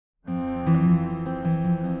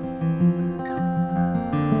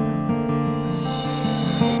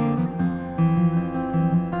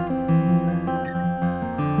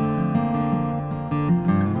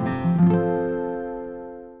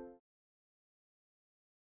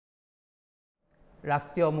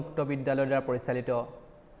ৰাষ্ট্ৰীয় মুক্ত বিদ্যালয়ৰ দ্বাৰা পৰিচালিত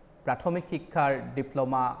প্ৰাথমিক শিক্ষাৰ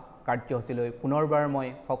ডিপ্ল'মা কাৰ্যসূচীলৈ পুনৰবাৰ মই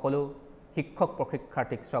সকলো শিক্ষক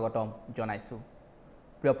প্ৰশিক্ষাৰ্থীক স্বাগতম জনাইছোঁ।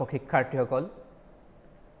 প্ৰিয় প্ৰশিক্ষাৰ্থীসকল,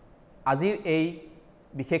 আজিৰ এই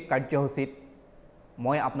বিশেষ কাৰ্যসূচীত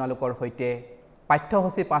মই আপোনালোকৰ সৈতে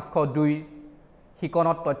পাঠ্যসূচী 502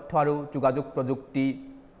 শিকনত তথ্য আৰু যোগাযোগ প্ৰযুক্তি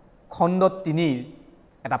খণ্ড 3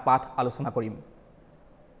 এটা পাঠ আলোচনা কৰিম।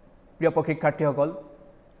 প্ৰিয় প্ৰশিক্ষাৰ্থীসকল,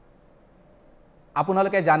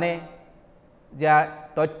 আপোনালোকে জানে যে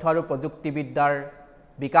তথ্য আৰু প্ৰযুক্তিবিদ্যাৰ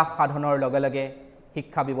বিকাশ সাধনৰ লগে লগে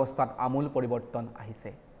শিক্ষা ব্যৱস্থাত আমূল পৰিৱৰ্তন আহিছে।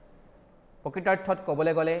 প্ৰকৃতাৰ্থত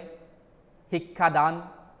ক'বলৈ গ'লে শিক্ষাদান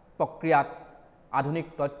প্ৰক্ৰিয়াত আধুনিক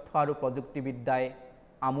তথ্য আৰু প্ৰযুক্তিবিদ্যাই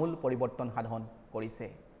আমূল পৰিৱৰ্তন সাধন কৰিছে।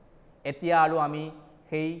 এতিয়া আৰু আমি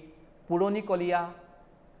সেই পুৰণিকলীয়া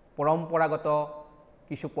পৰম্পৰাগত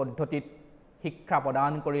কিছু পদ্ধতিত শিক্ষা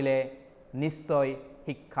প্ৰদান কৰিলে নিশ্চয়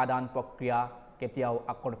শিক্ষাদান প্ৰক্ৰিয়া কেতিয়াও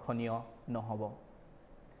আকৰ্ষণীয় নহ'ব।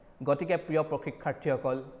 গতিকে প্ৰিয়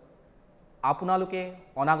প্ৰশিক্ষাৰ্থীসকল, আপোনালোকে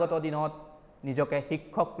অনাগত দিনত নিজকে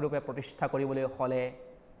শিক্ষক ৰূপে প্ৰতিষ্ঠা কৰিবলৈ হ'লে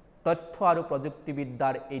তথ্য আৰু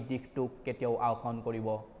প্ৰযুক্তিবিদ্যাৰ এই দিশটোক কেতিয়াও আওকাণ কৰিব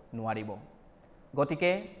নোৱাৰিব।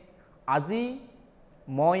 গতিকে আজি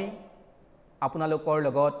মই আপোনালোকৰ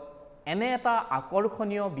লগত এনে এটা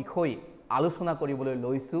আকৰ্ষণীয় বিষয় আলোচনা কৰিবলৈ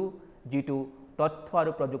লৈছোঁ যিটো তথ্য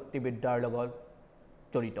আৰু প্ৰযুক্তিবিদ্যাৰ লগত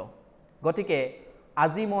জড়িত। গতিকে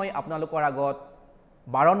আজি মই আপোনালোকৰ আগত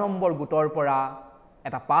 12 নম্বৰ গোটৰ পৰা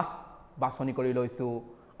এটা পাঠ বাছনি কৰি লৈছোঁ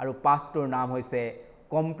আৰু পাঠটোৰ নাম হৈছে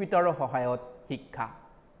কম্পিউটাৰৰ সহায়ত শিক্ষা।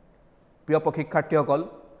 প্ৰিয় প্ৰশিক্ষাৰ্থীসকল,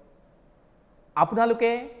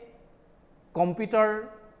 আপোনালোকে কম্পিউটাৰ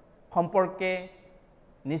সম্পৰ্কে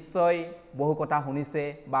নিশ্চয় বহু কথা শুনিছে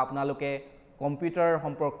বা আপোনালোকে কম্পিউটাৰ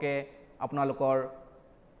সম্পৰ্কে আপোনালোকৰ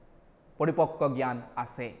পৰিপক্ক জ্ঞান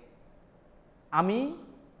আছে। আমি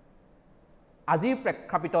আজিৰ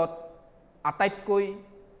প্ৰেক্ষাপটত আটাইতকৈ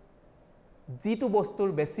যিটো বস্তুৰ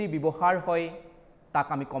বেছি ব্যৱহাৰ হয় তাক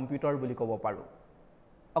আমি কম্পিউটাৰ বুলি ক'ব পাৰোঁ।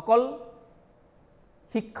 অকল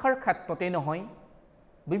শিক্ষাৰ ক্ষেত্ৰতেই নহয়,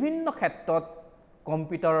 বিভিন্ন ক্ষেত্ৰত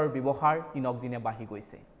কম্পিউটাৰৰ ব্যৱহাৰ দিনক দিনে বাঢ়ি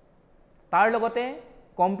গৈছে। তাৰ লগতে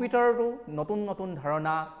কম্পিউটাৰতো নতুন নতুন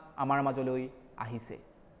ধাৰণা আমাৰ মাজলৈ আহিছে।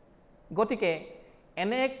 গতিকে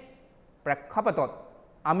এনে এক প্ৰেক্ষাপটত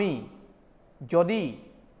আমি যদি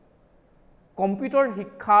কম্পিউটাৰ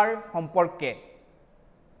শিক্ষাৰ সম্পৰ্কে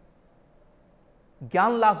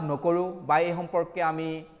জ্ঞান লাভ নকৰোঁ বা এই সম্পৰ্কে আমি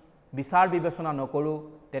বিচাৰ বিবেচনা নকৰোঁ,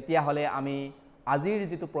 তেতিয়াহ'লে আমি আজিৰ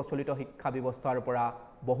যিটো প্ৰচলিত শিক্ষা ব্যৱস্থাৰ পৰা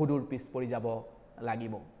বহুদূৰ পিছ পৰি যাব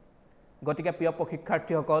লাগিব। গতিকে প্ৰিয়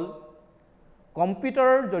প্ৰশিক্ষাৰ্থীসকল,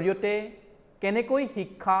 কম্পিউটাৰৰ জৰিয়তে কেনেকৈ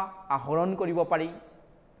শিক্ষা আহৰণ কৰিব পাৰি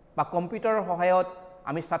বা কম্পিউটাৰৰ সহায়ত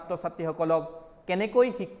আমি ছাত্ৰ ছাত্ৰীসকলক কেনেকৈ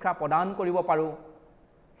শিক্ষা প্ৰদান কৰিব পাৰোঁ,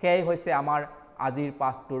 সেয়াই হৈছে আমাৰ আজিৰ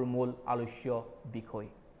পাঠটোৰ মূল আলোচ্য বিষয়।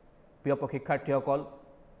 প্ৰিয় প্ৰশিক্ষাৰ্থীসকল,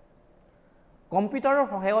 কম্পিউটাৰৰ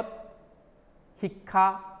সহায়ত শিক্ষা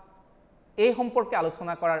এই সম্পৰ্কে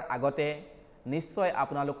আলোচনা কৰাৰ আগতে নিশ্চয়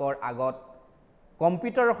আপোনালোকৰ আগত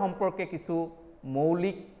কম্পিউটাৰৰ সম্পৰ্কে কিছু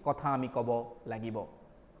মৌলিক কথা আমি ক'ব লাগিব।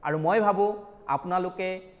 আৰু মই ভাবোঁ আপোনালোকে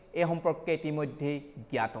এই সম্পৰ্কে ইতিমধ্যেই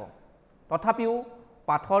জ্ঞাত। তথাপিও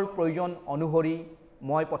পাঠৰ প্ৰয়োজন অনুসৰি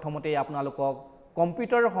মই প্ৰথমতেই আপোনালোকক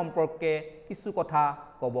কম্পিউটাৰ সম্পৰ্কে কিছু কথা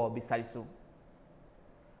ক'ব বিচাৰিছোঁ।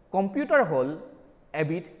 কম্পিউটাৰ হ'ল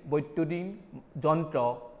এবিধ বৈদ্যুতিন যন্ত্ৰ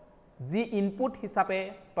যি ইনপুট হিচাপে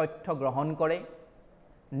তথ্য গ্ৰহণ কৰে,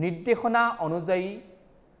 নিৰ্দেশনা অনুযায়ী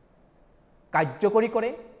কাৰ্যকৰী কৰে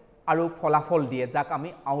আৰু ফলাফল দিয়ে, যাক আমি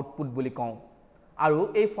আউটপুট বুলি কওঁ, আৰু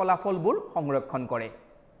এই ফলাফলবোৰ সংৰক্ষণ কৰে।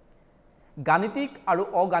 গাণিতিক আৰু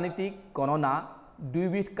অগাণিতিক গণনা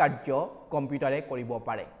দুয়োবিধ কাৰ্য কম্পিউটাৰে কৰিব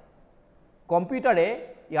পাৰে। কম্পিউটাৰে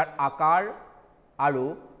ইয়াৰ আকাৰ আৰু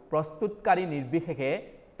প্ৰস্তুতকাৰী নিৰ্বিশেষে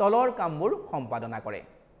তলৰ কামবোৰ সম্পাদনা কৰে।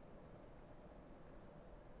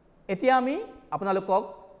 এতিয়া আমি আপোনালোকক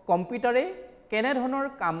কম্পিউটাৰে কেনেধৰণৰ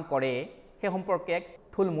কাম কৰে সেই সম্পৰ্কে এক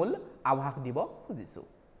থুলমূল আভাস দিব খুজিছোঁ।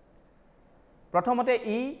 প্ৰথমতে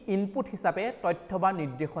ই ইনপুট হিচাপে তথ্য বা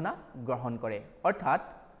নিৰ্দেশনা গ্ৰহণ কৰে। অৰ্থাৎ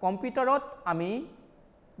কম্পিউটাৰত আমি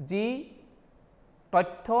যি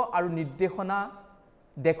তথ্য আৰু নিৰ্দেশনা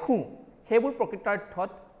দেখোঁ সেইবোৰ প্ৰকৃতাৰ্থত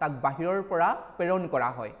তাক বাহিৰৰ পৰা প্ৰেৰণ কৰা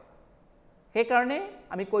হয়। সেইকাৰণে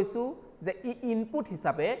আমি কৈছোঁ যে ই ইনপুট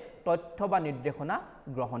হিচাপে তথ্য বা নিৰ্দেশনা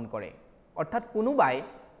গ্ৰহণ কৰে। অৰ্থাৎ কোনোবাই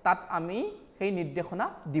তাত আমি সেই নিৰ্দেশনা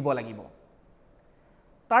দিব লাগিব।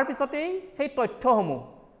 তাৰপিছতেই সেই তথ্যসমূহ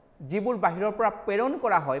যিবোৰ বাহিৰৰ পৰা প্ৰেৰণ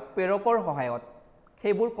কৰা হয় প্ৰেৰকৰ সহায়ত,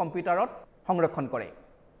 সেইবোৰ কম্পিউটাৰত সংৰক্ষণ কৰে।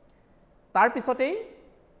 তাৰপিছতেই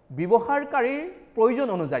ব্যৱহাৰকাৰীৰ প্ৰয়োজন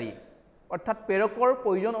অনুযায়ী, অৰ্থাৎ প্ৰেৰকৰ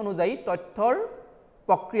প্ৰয়োজন অনুযায়ী তথ্যৰ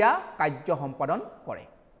প্ৰক্ৰিয়া কাৰ্য সম্পাদন কৰে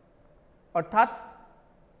অৰ্থাৎ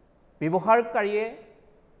ব্যৱহাৰকাৰীয়ে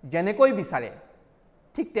যেনেকৈ বিচাৰে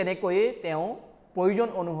ঠিক তেনেকৈয়ে তেওঁ প্ৰয়োজন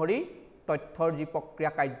অনুসৰি তথ্যৰ যি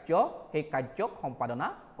প্ৰক্ৰিয়া কাৰ্য সেই কাৰ্য সম্পাদনা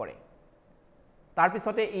কৰে তাৰ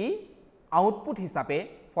পিছতে ই আউটপুট হিচাপে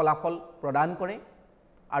ফলাফল প্ৰদান কৰে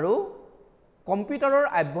আৰু কম্পিউটাৰৰ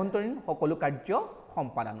আভ্যন্তৰীণ সকলো কাৰ্য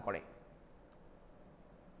সম্পাদন কৰে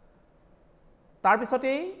তাৰ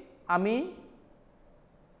পিছতে আমি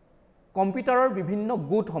কম্পিউটাৰৰ বিভিন্ন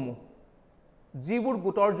গোটসমূহ যিবোৰ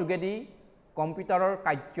গোটৰ যোগেদি কম্পিউটাৰৰ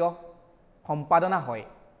কাৰ্য সম্পাদনা হয়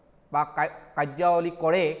বা কাৰ্যাৱলী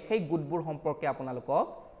কৰে সেই গোটবোৰ সম্পৰ্কে আপোনালোকক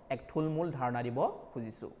এক থুলমূল ধাৰণা দিব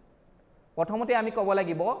খুজিছো প্ৰথমতে আমি ক'ব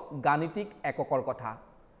লাগিব গাণিতিক এককৰ কথা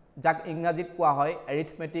যাক ইংৰাজীত কোৱা হয়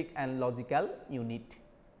এৰিথমেটিক এণ্ড লজিক্যাল ইউনিট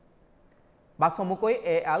বা চমুকৈ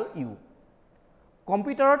ALU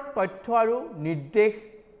কম্পিউটাৰত তথ্য আৰু নিৰ্দেশ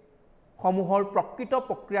সমূহৰ প্ৰকৃত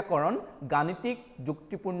প্ৰক্ৰিয়াকৰণ গাণিতিক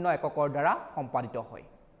যুক্তিপূৰ্ণ এককৰ দ্বাৰা সম্পাদিত হয়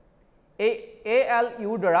এই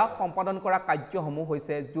ALUৰ দ্বাৰা সম্পাদন কৰা কাৰ্যসমূহ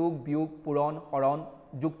হৈছে যোগ বিয়োগ পূৰণ হৰণ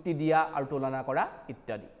যুক্তি দিয়া আৰু তুলনা কৰা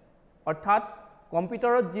ইত্যাদি অৰ্থাৎ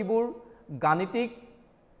কম্পিউটাৰত যিবোৰ গাণিতিক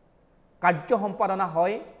কাৰ্য সম্পাদনা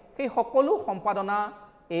হয় সেই সকলো সম্পাদনা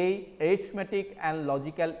এই এৰিথমেটিক এণ্ড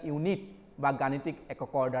লজিক্যাল ইউনিট বা গাণিতিক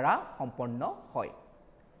এককৰ দ্বাৰা সম্পন্ন হয়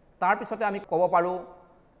তাৰ পিছতে আমি ক'ব পাৰো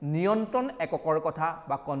নিয়ন্ত্ৰণ এককৰ কথা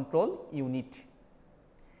বা কন্ট্ৰোল ইউনিট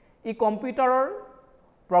ই কম্পিউটাৰৰ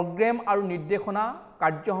প্ৰগ্ৰেম আৰু নিৰ্দেশনা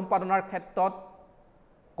কাৰ্য সম্পাদনাৰ ক্ষেত্ৰত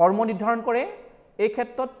কৰ্ম নিৰ্ধাৰণ কৰে এই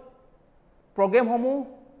ক্ষেত্ৰত প্ৰগ্ৰেমসমূহ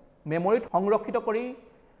মেমৰিত সংৰক্ষিত কৰি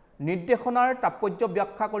নিৰ্দেশনাৰ তাৎপৰ্য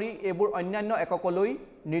ব্যাখ্যা কৰি এইবোৰ অন্যান্য এককলৈ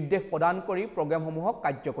নিৰ্দেশ প্ৰদান কৰি প্ৰগ্ৰেমসমূহক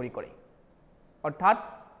কাৰ্যকৰী কৰে অৰ্থাৎ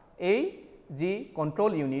এই যি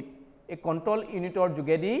কন্ট্ৰোল ইউনিট এই কন্ট্ৰোল ইউনিটৰ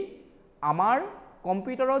যোগেদি আমাৰ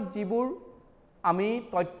কম্পিউটাৰত যিবোৰ আমি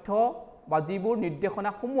তথ্য বা যিবোৰ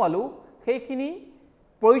নিৰ্দেশনা সোমোৱালো সেইখিনি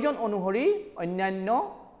প্ৰয়োজন অনুসৰি অন্যান্য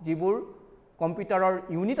যিবোৰ কম্পিউটাৰৰ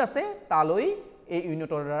ইউনিট আছে তালৈ এই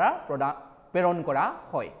ইউনিটৰ দ্বাৰা প্ৰেৰণ কৰা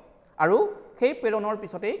হয় আৰু সেই প্ৰেৰণৰ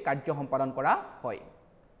পিছতেই কাৰ্য সম্পাদন কৰা হয়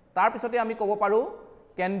তাৰ পিছতে আমি ক'ব পাৰোঁ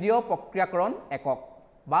কেন্দ্ৰীয় প্ৰক্ৰিয়াকৰণ একক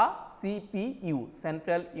বা CPU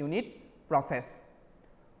চেন্ট্ৰেল ইউনিট প্ৰচেছ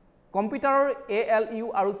কম্পিউটাৰৰ ALU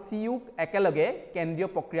আৰু CU একেলগে কেন্দ্ৰীয়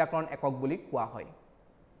প্ৰক্ৰিয়াকৰণ একক বুলি কোৱা হয়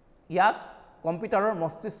ইয়াক কম্পিউটাৰৰ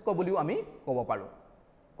মস্তিষ্ক বুলিও আমি ক'ব পাৰোঁ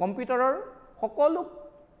কম্পিউটাৰৰ সকলো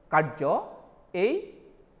কাৰ্য এই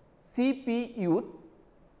CPUত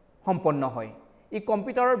সম্পন্ন হয় ই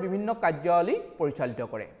কম্পিউটাৰৰ বিভিন্ন কাৰ্যাৱলী পৰিচালিত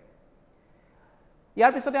কৰে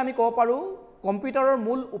ইয়াৰ পিছতে আমি ক'ব পাৰোঁ কম্পিউটাৰৰ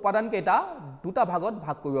মূল উপাদানকেইটা দুটা ভাগত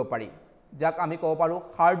ভাগ কৰিব পাৰি যাক আমি ক'ব পাৰোঁ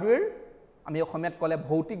হাৰ্ডৱেৰ আমি অসমীয়াত ক'লে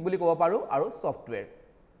ভৌতিক বুলি ক'ব পাৰোঁ আৰু সফটৱেৰ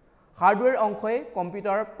হাৰ্ডৱেৰ অংশই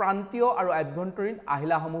কম্পিউটাৰৰ প্ৰান্তীয় আৰু আভ্যন্তৰীণ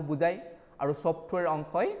আহিলাসমূহ বুজায় আৰু সফটৱেৰ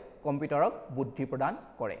অংশই কম্পিউটাৰক বুদ্ধি প্ৰদান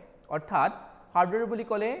কৰে অৰ্থাৎ হাৰ্ডৱেৰ বুলি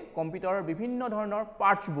ক'লে কম্পিউটাৰৰ বিভিন্ন ধৰণৰ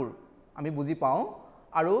পাৰ্টছবোৰ আমি বুজি পাওঁ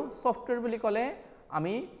আৰু সফটৱেৰ বুলি ক'লে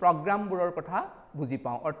আমি প্ৰগ্ৰামবোৰৰ কথা বুজি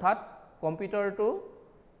পাওঁ অৰ্থাৎ কম্পিউটাৰটো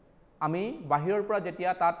আমি বাহিৰৰ পৰা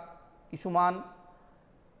যেতিয়া তাত কিছুমান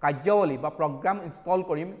কাৰ্যাৱলী বা প্ৰগ্ৰাম ইনষ্টল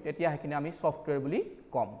কৰিম তেতিয়া সেইখিনি আমি সফটৱেৰ বুলি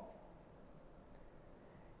ক'ম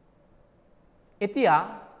এতিয়া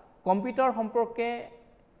কম্পিউটাৰ সম্পৰ্কে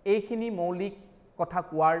এইখিনি মৌলিক কথা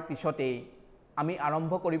কোৱাৰ পিছতেই আমি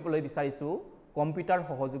আৰম্ভ কৰিবলৈ বিচাৰিছোঁ কম্পিউটাৰ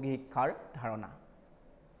সহযোগী শিক্ষাৰ ধাৰণা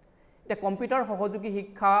এতিয়া কম্পিউটাৰ সহযোগী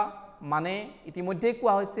শিক্ষা মানে ইতিমধ্যেই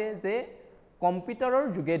কোৱা হৈছে যে কম্পিউটাৰৰ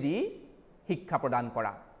যোগেদি শিক্ষা প্ৰদান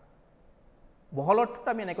কৰা বহল অৰ্থত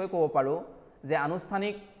আমি এনেকৈ ক'ব পাৰোঁ যে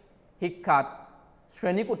আনুষ্ঠানিক শিক্ষাত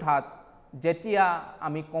শ্ৰেণীকোঠাত যেতিয়া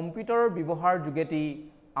আমি কম্পিউটাৰৰ ব্যৱহাৰ যোগেদি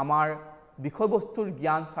আমাৰ বিষয়বস্তুৰ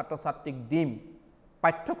জ্ঞান ছাত্ৰ ছাত্ৰীক দিম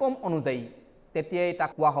পাঠ্যক্ৰম অনুযায়ী তেতিয়াই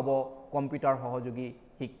তাক কোৱা হ'ব কম্পিউটাৰ সহযোগী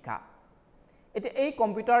শিক্ষা এতিয়া এই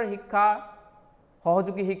কম্পিউটাৰ শিক্ষা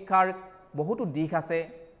সহযোগী শিক্ষাৰ বহুতো দিশ আছে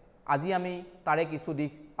আজি আমি তাৰে কিছু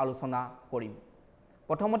দিশ আলোচনা কৰিম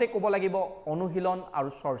প্ৰথমতে ক'ব লাগিব অনুশীলন আৰু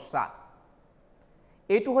চৰ্চা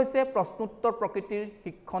এইটো হৈছে প্ৰশ্নোত্তৰ প্ৰকৃতিৰ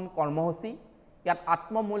শিক্ষণ কৰ্মসূচী ইয়াত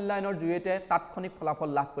আত্মমূল্যায়নৰ জৰিয়তে তাৎক্ষণিক ফলাফল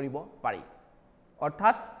লাভ কৰিব পাৰি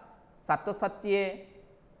অৰ্থাৎ ছাত্ৰ ছাত্ৰীয়ে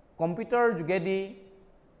কম্পিউটাৰৰ যোগেদি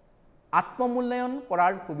আত্মমূল্যায়ন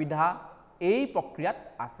কৰাৰ সুবিধা এই প্ৰক্ৰিয়াত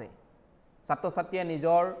আছে ছাত্ৰ ছাত্ৰীয়ে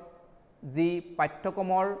নিজৰ যি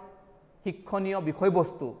পাঠ্যক্ৰমৰ শিক্ষণীয়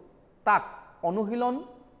বিষয়বস্তু তাক অনুশীলন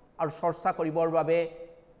আৰু চৰ্চা কৰিবৰ বাবে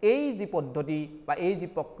এই যি পদ্ধতি বা এই যি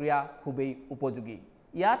প্ৰক্ৰিয়া খুবেই উপযোগী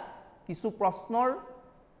ইয়াত কিছু প্ৰশ্নৰ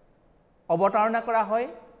অৱতাৰণা কৰা হয়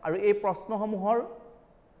আৰু এই প্ৰশ্নসমূহৰ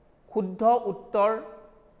শুদ্ধ উত্তৰ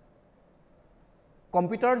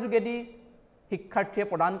কম্পিউটাৰৰ যোগেদি শিক্ষাৰ্থীয়ে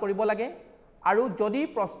প্ৰদান কৰিব লাগে আৰু যদি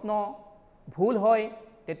প্ৰশ্ন ভুল হয়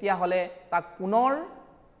তেতিয়া হলে তাক পুনৰ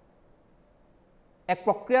এক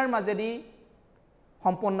প্ৰক্ৰিয়াৰ মাজেদি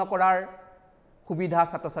সম্পন্ন কৰাৰ সুবিধা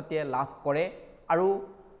ছাত্ৰ-ছাত্ৰীয়ে লাভ কৰে আৰু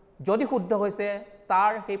যদি শুদ্ধ হৈছে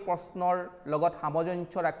তাৰ সেই প্ৰশ্নৰ লগত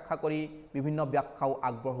সামঞ্জস্য ৰক্ষা কৰি বিভিন্ন ব্যাখ্যাও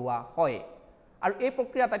আগবঢ়োৱা হয় আৰু এই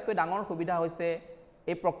প্ৰক্ৰিয়া আটাইতকৈ ডাঙৰ সুবিধা হৈছে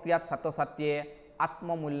এই প্ৰক্ৰিয়াত ছাত্ৰ-ছাত্ৰীয়ে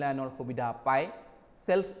আত্মমূল্যায়নৰ সুবিধা পায়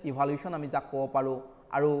সেলফ ইভালুৱেশ্যন আমি যাক ক'ব পাৰোঁ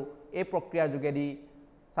আৰু এই প্ৰক্ৰিয়াৰ যোগেদি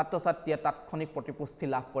ছাত্ৰ-ছাত্ৰীয়ে তাৎক্ষণিক প্ৰতিপুষ্টি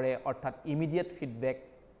লাভ কৰে অৰ্থাৎ ইমিডিয়েট ফিডবেক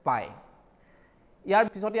পায় ইয়াৰ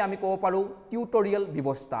পিছতে আমি ক'ব পাৰোঁ টিউটৰিয়েল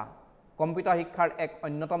ব্যৱস্থা কম্পিউটাৰ শিক্ষাৰ এক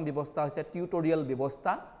অন্যতম ব্যৱস্থা হৈছে টিউটৰিয়েল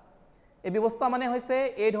ব্যৱস্থা এই ব্যৱস্থা মানে হৈছে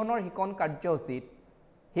এই ধৰণৰ শিক্ষণ কাৰ্যসূচীত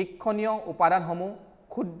শিক্ষণীয় উপাদানসমূহ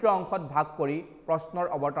ক্ষুদ্ৰ অংশত ভাগ কৰি প্ৰশ্নৰ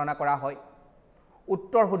অৱতাৰণা কৰা হয়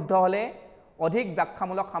উত্তৰ শুদ্ধ হলে অধিক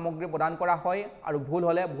ব্যাখ্যামূলক সামগ্ৰী প্ৰদান কৰা হয় আৰু ভুল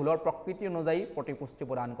হলে ভুলৰ প্ৰকৃতি অনুযায়ী প্ৰতিপুষ্টি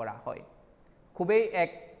প্ৰদান কৰা হয় খুবেই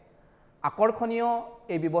এক আকৰ্ষণীয়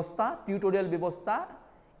এই ব্যৱস্থা টিউটৰিয়েল ব্যৱস্থা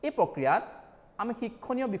এই প্ৰক্ৰিয়াত আমি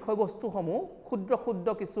শিক্ষণীয় বিষয়বস্তুসমূহ ক্ষুদ্ৰ ক্ষুদ্ৰ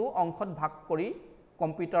কিছু অংশত ভাগ কৰি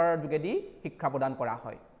কম্পিউটাৰৰ যোগেদি শিক্ষা প্ৰদান কৰা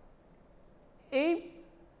হয় এই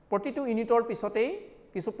প্ৰতিটো ইউনিটৰ পিছতেই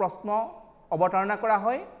কিছু প্ৰশ্ন অৱতাৰণা কৰা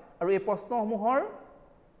হয় আৰু এই প্ৰশ্নসমূহৰ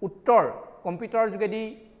উত্তৰ কম্পিউটাৰৰ যোগেদি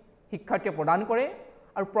শিক্ষাৰ্থীয়ে প্ৰদান কৰে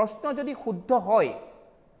আৰু প্ৰশ্ন যদি শুদ্ধ হয়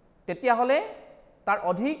তেতিয়া হলে তাৰ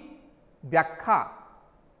অধিক ব্যাখ্যা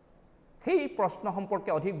সেই প্ৰশ্ন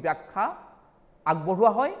সম্পৰ্কে অধিক ব্যাখ্যা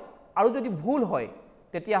আগবঢ়োৱা হয় আৰু যদি ভুল হয়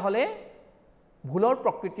তেতিয়া হলে ভুলৰ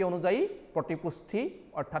প্ৰকৃতি অনুযায়ী প্ৰতিপুষ্টি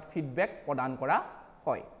অৰ্থাৎ ফিডবেক প্ৰদান কৰা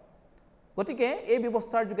হয় গতিকে এই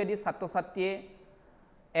ব্যৱস্থাৰ যোগেদি ছাত্ৰ-ছাত্ৰীয়ে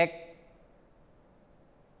এক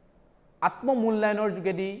আত্মমূল্যায়নৰ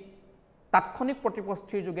যোগেদি তাৎক্ষণিক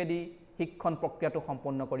প্ৰতিপুষ্টিৰ যোগেদি শিক্ষণ প্ৰক্ৰিয়াটো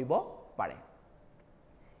সম্পন্ন কৰিব পাৰে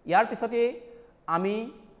ইয়াৰ পিছতে আমি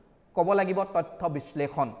ক'ব লাগিব তথ্য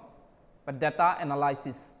বিশ্লেষণ বা ডাটা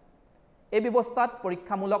এনালাইসিস এই ব্যৱস্থাত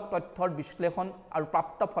পৰীক্ষামূলক তথ্যৰ বিশ্লেষণ আৰু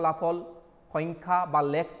প্ৰাপ্ত ফলাফল সংখ্যা বা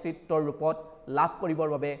লেখ চিত্ৰৰ ৰূপত লাভ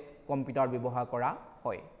কৰিবৰ বাবে কম্পিউটাৰ ব্যৱহাৰ কৰা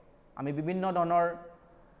হয় আমি বিভিন্ন ধৰণৰ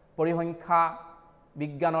পৰিসংখ্যা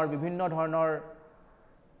বিজ্ঞানৰ বিভিন্ন ধৰণৰ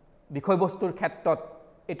বিষয়বস্তুৰ ক্ষেত্ৰত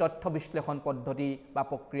এই তথ্য বিশ্লেষণ পদ্ধতি বা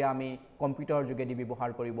প্ৰক্ৰিয়া আমি কম্পিউটাৰৰ যোগেদি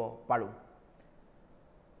ব্যৱহাৰ কৰিব পাৰোঁ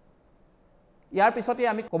ইয়াৰ পিছতে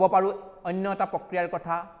আমি ক'ব পাৰোঁ অন্য এটা প্ৰক্ৰিয়াৰ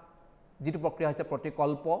কথা যিটো প্ৰক্ৰিয়া হৈছে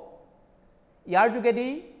প্ৰতিকল্প ইয়াৰ যোগেদি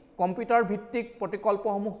কম্পিউটাৰ ভিত্তিক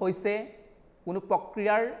প্ৰতিকল্পসমূহ হৈছে কোনো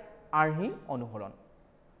প্ৰক্ৰিয়াৰ আৰ্হি অনুসৰণ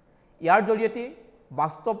ইয়াৰ জৰিয়তে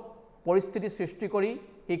বাস্তৱ পৰিস্থিতি সৃষ্টি কৰি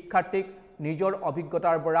শিক্ষাৰ্থীক নিজৰ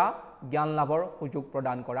অভিজ্ঞতাৰ পৰা জ্ঞান লাভৰ সুযোগ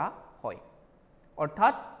প্ৰদান কৰা হয়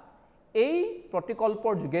অৰ্থাৎ এই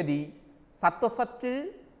প্ৰতিকল্পৰ যোগেদি ছাত্ৰ-ছাত্ৰীৰ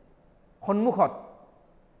সন্মুখত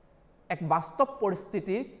এক বাস্তৱ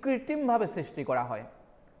পৰিস্থিতিৰ কৃত্ৰিমভাৱে সৃষ্টি কৰা হয়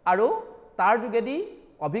আৰু তাৰ যোগেদি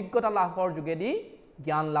অভিজ্ঞতা লাভৰ যোগেদি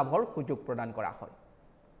জ্ঞান লাভৰ সুযোগ প্ৰদান কৰা হয়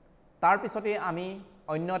তাৰ পিছতে আমি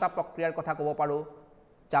অন্য এটা প্ৰক্ৰিয়াৰ কথা ক'ব পাৰোঁ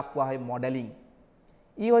যাক কোৱা হয় মডেলিং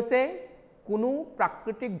ই হৈছে কোনো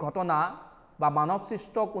প্ৰাকৃতিক ঘটনা বা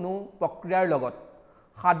মানৱসৃষ্ট কোনো প্ৰক্ৰিয়াৰ লগত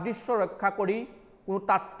সাদৃশ্য ৰক্ষা কৰি কোনো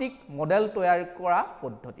তাত্ত্বিক মডেল তৈয়াৰ কৰা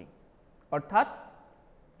পদ্ধতি অৰ্থাৎ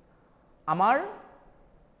আমাৰ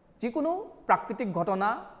যিকোনো প্ৰাকৃতিক ঘটনা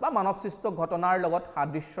বা মানৱসৃষ্ট ঘটনাৰ লগত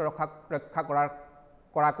সাদৃশ্য ৰক্ষা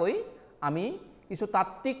কৰাকৈ আমি কিছু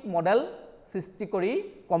তাত্ত্বিক মডেল সৃষ্টি কৰি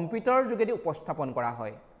কম্পিউটাৰৰ যোগেদি উপস্থাপন কৰা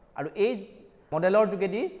হয় আৰু এই মডেলৰ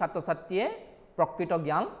যোগেদি ছাত্ৰ-ছাত্ৰীয়ে প্ৰকৃত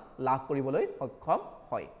জ্ঞান লাভ কৰিবলৈ সক্ষম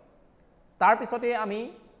হয় তাৰ পিছতে আমি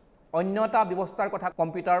অন্য এটা ব্যৱস্থাৰ কথা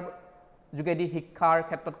কম্পিউটাৰ যোগেদি শিক্ষাৰ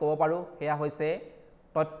ক্ষেত্ৰত ক'ব পাৰোঁ সেয়া হৈছে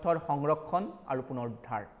তথ্যৰ সংৰক্ষণ আৰু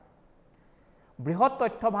পুনৰুদ্ধাৰ বৃহৎ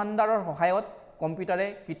তথ্য ভাণ্ডাৰৰ সহায়ত কম্পিউটাৰে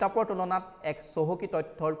কিতাপৰ তুলনাত এক চহকী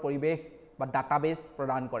তথ্যৰ পৰিৱেশ বা ডাটাবেছ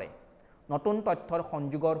প্ৰদান কৰে নতুন তথ্যৰ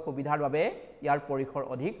সংযোগৰ সুবিধাৰ বাবে ইয়াৰ পৰিসৰ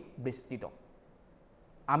অধিক বিস্তৃত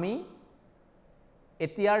আমি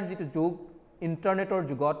এতিয়াৰ যিটো যুগ ইণ্টাৰনেটৰ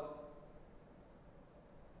যুগত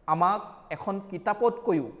আমাক এখন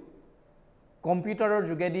কিতাপতকৈও কম্পিউটাৰৰ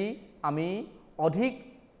যোগেদি আমি অধিক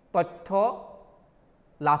তথ্য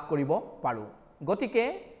লাভ কৰিব পাৰোঁ গতিকে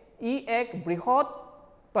ই এক বৃহৎ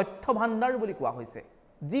তথ্য ভাণ্ডাৰ বুলি কোৱা হৈছে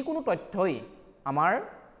যিকোনো তথ্যই আমাৰ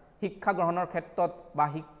শিক্ষা গ্ৰহণৰ ক্ষেত্ৰত বা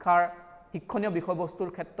শিক্ষণীয় বিষয়বস্তুৰ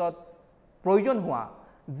ক্ষেত্ৰত প্ৰয়োজন হোৱা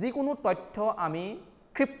যিকোনো তথ্য আমি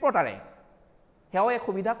ক্ষিপ্ৰতাৰে সেয়াও এক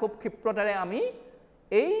সুবিধা খুব ক্ষিপ্ৰতাৰে আমি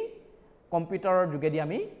এই কম্পিউটাৰৰ যোগেদি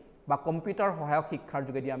আমি বা কম্পিউটাৰ সহায়ক শিক্ষাৰ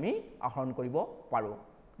যোগেদি আমি আহৰণ কৰিব পাৰোঁ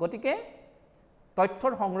গতিকে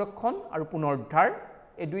তথ্যৰ সংৰক্ষণ আৰু পুনৰুদ্ধাৰ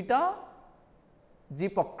এই দুইটা যি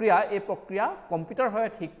প্ৰক্ৰিয়া এই প্ৰক্ৰিয়া কম্পিউটাৰ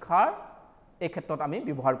সহায়ক শিক্ষাৰ এই ক্ষেত্ৰত আমি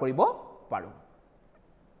ব্যৱহাৰ কৰিব পাৰোঁ।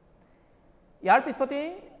 ইয়াৰ পিছতে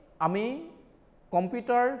আমি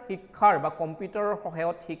কম্পিউটাৰ শিক্ষাৰ বা কম্পিউটাৰৰ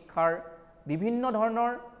সহায়ত শিক্ষাৰ বিভিন্ন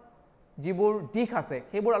ধৰণৰ যিবোৰ দিশ আছে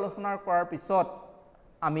সেইবোৰ আলোচনা কৰাৰ পিছত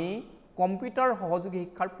আমি কম্পিউটাৰ সহযোগী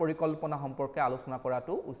শিক্ষাৰ পৰিকল্পনা সম্পৰ্কে আলোচনা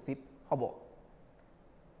কৰাটো উচিত হ'ব।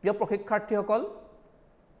 প্ৰিয় প্ৰশিক্ষাৰ্থীসকল,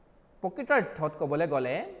 প্ৰকৃতাৰ্থত ক'বলৈ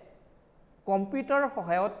গ'লে কম্পিউটাৰ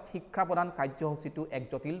সহায়ত শিক্ষা প্ৰদান কাৰ্যসূচীটো এক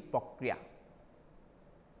জটিল প্ৰক্ৰিয়া।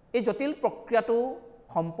 এই জটিল প্ৰক্ৰিয়াটো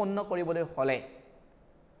সম্পন্ন কৰিবলৈ হ'লে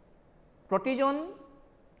প্ৰতিজন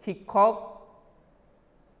শিক্ষক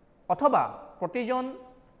অথবা প্ৰতিজন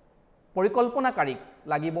পৰিকল্পনাকাৰীক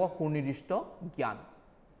লাগিব সুনিৰ্দিষ্ট জ্ঞান।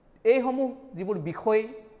 এইসমূহ যিবোৰ বিষয়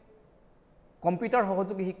কম্পিউটাৰ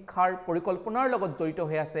সহযোগী শিক্ষাৰ পৰিকল্পনাৰ লগত জড়িত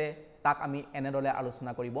হৈ আছে তাক আমি এনেদৰে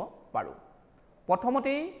আলোচনা কৰিব পাৰোঁ।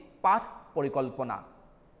 প্ৰথমতেই পাঠ পৰিকল্পনা,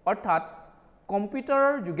 অৰ্থাৎ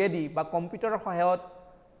কম্পিউটাৰৰ যোগেদি বা কম্পিউটাৰৰ সহায়ত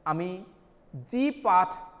আমি যি পাঠ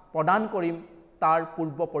প্ৰদান কৰিম তাৰ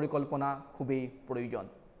পূৰ্ব পৰিকল্পনা খুবেই প্ৰয়োজন।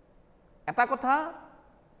 এটা কথা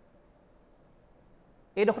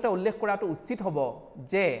এইডোখৰতে উল্লেখ কৰাটো উচিত হ'ব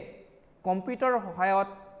যে কম্পিউটাৰৰ সহায়ত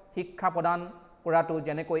শিক্ষা প্ৰদান কৰাটো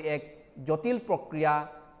যেনেকৈ এক জটিল প্ৰক্ৰিয়া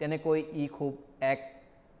তেনেকৈ ই খুব এক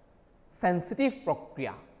সেন্সিটিভ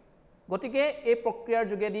প্ৰক্ৰিয়া। গতিকে এই প্ৰক্ৰিয়াৰ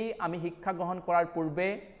যোগেদি আমি শিক্ষা গ্ৰহণ কৰাৰ পূৰ্বে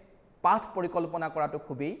পাঠ পৰিকল্পনা কৰাটো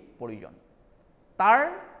খুবেই প্ৰয়োজন। তাৰ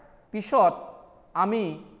পিছত আমি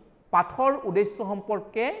পাঠৰ উদ্দেশ্য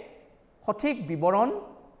সম্পৰ্কে সঠিক বিৱৰণ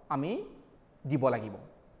আমি দিব লাগিব,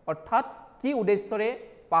 অৰ্থাৎ কি উদ্দেশ্যৰে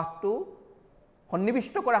পাঠটো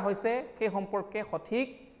সন্নিৱিষ্ট কৰা হৈছে সেই সম্পৰ্কে সঠিক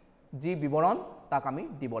যি বিৱৰণ তাক আমি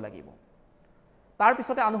দিব লাগিব। তাৰ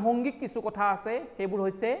পিছতে আনুষংগিক কিছু কথা আছে, সেইবোৰ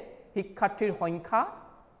হৈছে শিক্ষাৰ্থীৰ সংখ্যা,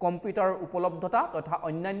 কম্পিউটাৰৰ উপলব্ধতা তথা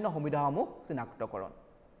অন্যান্য সুবিধাসমূহ চিনাক্তকৰণ।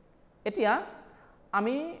 এতিয়া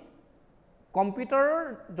আমি কম্পিউটাৰৰ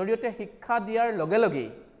জৰিয়তে শিক্ষা দিয়াৰ লগে লগেই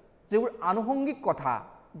যিবোৰ আনুষংগিক কথা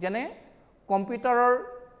যেনে কম্পিউটাৰৰ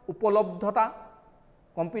উপলব্ধতা,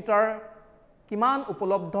 কম্পিউটাৰ কিমান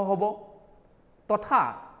উপলব্ধ হ'ব তথা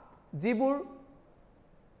যিবোৰ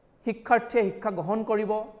শিক্ষাৰ্থীয়ে শিক্ষা গ্ৰহণ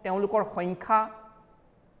কৰিব তেওঁলোকৰ সংখ্যা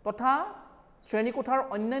তথা শ্ৰেণীকোঠাৰ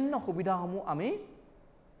অন্যান্য সুবিধাসমূহ আমি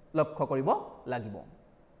লক্ষ্য কৰিব লাগিব।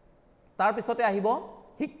 তাৰ পিছতে আহিব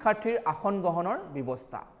শিক্ষাৰ্থীৰ আসন গ্ৰহণৰ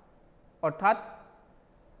ব্যৱস্থা, অৰ্থাৎ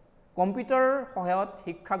কম্পিউটাৰৰ সহায়ত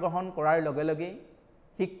শিক্ষা গ্ৰহণ কৰাৰ লগে লগে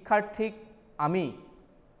শিক্ষাৰ্থীক আমি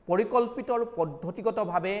পৰিকল্পিত আৰু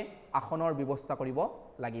পদ্ধতিগতভাৱে আসনৰ ব্যৱস্থা কৰিব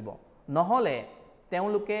লাগিব, নহ'লে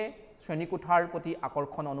তেওঁলোকে শ্ৰেণীকোঠাৰ প্ৰতি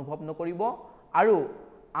আকৰ্ষণ অনুভৱ নকৰিব আৰু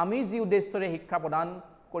আমি যি উদ্দেশ্যৰে শিক্ষা প্ৰদান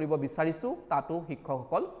কৰিব বিচাৰিছোঁ তাতো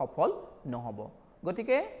শিক্ষকসকল সফল নহ'ব।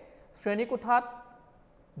 গতিকে শ্ৰেণীকোঠাত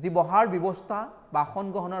যি বহাৰ ব্যৱস্থা বা আসন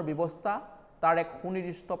গ্ৰহণৰ ব্যৱস্থা তাৰ এক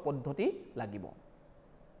সুনিৰ্দিষ্ট পদ্ধতি লাগিব।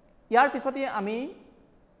 ইয়াৰ পিছতে আমি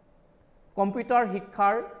কম্পিউটাৰ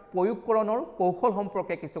শিক্ষাৰ প্ৰয়োগকৰণৰ কৌশল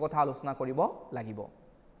সম্পৰ্কে কিছু কথা আলোচনা কৰিব লাগিব।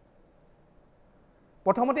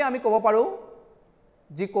 প্ৰথমতে আমি ক'ব পাৰোঁ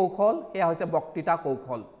যি কৌশল সেয়া হৈছে বক্তৃতা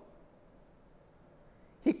কৌশল।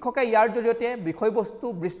 শিক্ষকে ইয়াৰ জৰিয়তে বিষয়বস্তু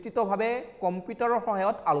বিস্তৃতভাৱে কম্পিউটাৰৰ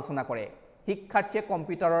সহায়ত আলোচনা কৰে। শিক্ষাৰ্থীয়ে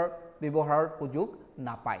কম্পিউটাৰৰ ব্যৱহাৰৰ সুযোগ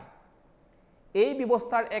নাপায়। এই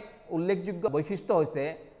ব্যৱস্থাৰ এক উল্লেখযোগ্য বৈশিষ্ট্য হৈছে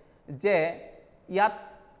যে ইয়াত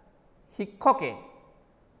শিক্ষকে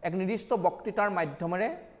এক নিৰ্দিষ্ট বক্তৃতাৰ মাধ্যমেৰে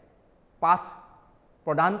পাঠ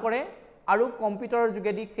প্ৰদান কৰে আৰু কম্পিউটাৰৰ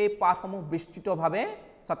যোগেদি সেই পাঠসমূহ বিস্তৃতভাৱে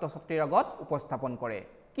ছাত্ৰ ছাত্ৰীৰ আগত উপস্থাপন কৰে।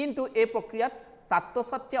 কিন্তু এই প্ৰক্ৰিয়াত ছাত্ৰ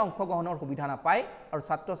ছাত্ৰীয়ে অংশগ্ৰহণৰ সুবিধা নাপায় আৰু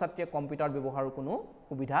ছাত্ৰ ছাত্ৰীয়ে কম্পিউটাৰ ব্যৱহাৰৰ কোনো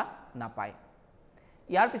সুবিধা নাপায়।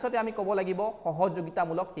 ইয়াৰ পিছতে আমি ক'ব লাগিব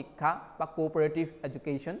সহযোগিতামূলক শিক্ষা বা কোঅপাৰেটিভ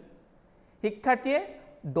এডুকেশ্যন। শিক্ষাৰ্থীয়ে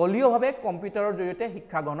দলীয়ভাৱে কম্পিউটাৰৰ জৰিয়তে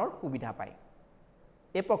শিক্ষা গ্ৰহণৰ সুবিধা পায়।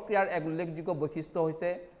 এই প্ৰক্ৰিয়াৰ এক উল্লেখযোগ্য বৈশিষ্ট্য হৈছে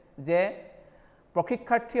যে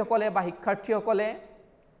প্ৰশিক্ষাৰ্থীসকলে বা শিক্ষাৰ্থীসকলে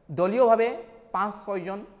দলীয়ভাৱে ৫-৬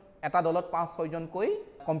 জন, এটা দলত ৫-৬ জনকৈ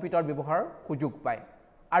কম্পিউটাৰ ব্যৱহাৰৰ সুযোগ পায়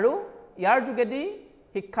আৰু ইয়াৰ যোগেদি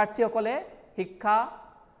শিক্ষাৰ্থীসকলে শিক্ষা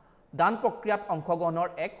দান প্ৰক্ৰিয়াত অংশগ্ৰহণৰ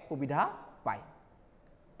এক সুবিধা পায়।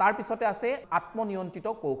 তাৰ পিছতে আছে আত্মনিয়ন্ত্ৰিত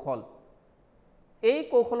কৌশল। এই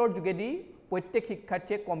কৌশলৰ যোগেদি প্ৰত্যেক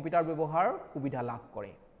শিক্ষাৰ্থীয়ে কম্পিউটাৰ ব্যৱহাৰৰ সুবিধা লাভ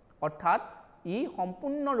কৰে, অৰ্থাৎ ই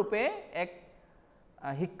সম্পূৰ্ণৰূপে এক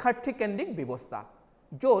শিক্ষাৰ্থীকেন্দ্ৰিক ব্যৱস্থা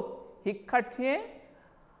য'ত শিক্ষাৰ্থীয়ে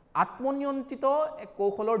আত্মনিয়ন্ত্ৰিত এক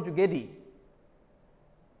কৌশলৰ যোগেদি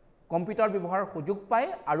কম্পিউটাৰ ব্যৱহাৰৰ সুযোগ পায়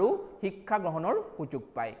আৰু শিক্ষা গ্ৰহণৰ সুযোগ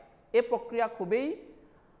পায়। এই প্ৰক্ৰিয়া খুবেই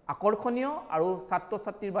আকৰ্ষণীয় আৰু ছাত্ৰ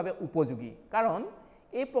ছাত্ৰীৰ বাবে উপযোগী, কাৰণ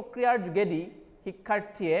এই প্ৰক্ৰিয়াৰ যোগেদি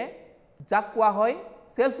শিক্ষাৰ্থীয়ে যাক কোৱা হয়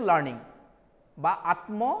ছেল্ফ লাৰ্ণিং বা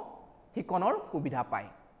আত্ম শিকনৰ সুবিধা পায়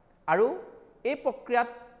আৰু এই প্ৰক্ৰিয়াত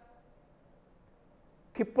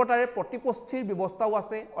ক্ষিপ্ৰতাৰে প্ৰতিপুষ্টিৰ ব্যৱস্থাও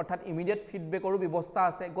আছে অৰ্থাৎ ইমিডিয়েট ফিডবেকৰো ব্যৱস্থা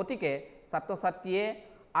আছে গতিকে ছাত্ৰ ছাত্ৰীয়ে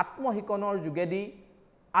আত্মশিকনৰ যোগেদি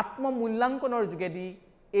আত্মমূল্যাংকনৰ যোগেদি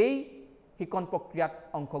এই শিকন প্ৰক্ৰিয়াত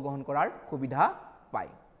অংশগ্ৰহণ কৰাৰ সুবিধা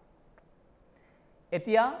পায়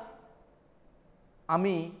এতিয়া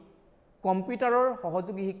আমি কম্পিউটাৰৰ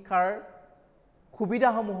সহযোগী শিক্ষাৰ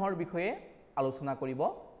সুবিধাসমূহৰ বিষয়ে আলোচনা কৰিব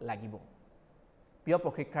লাগিব প্ৰিয়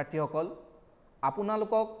প্ৰশিক্ষাৰ্থীসকল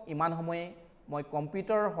আপোনালোকক ইমান সময়ে মই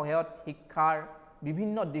কম্পিউটাৰৰ সহায়ত শিক্ষাৰ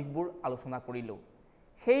বিভিন্ন দিশবোৰ আলোচনা কৰিলোঁ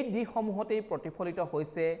সেই দিশসমূহতেই প্ৰতিফলিত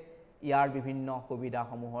হৈছে ইয়াৰ বিভিন্ন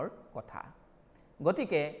সুবিধাসমূহৰ কথা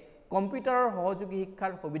গতিকে কম্পিউটাৰৰ সহযোগী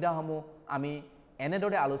শিক্ষাৰ সুবিধাসমূহ আমি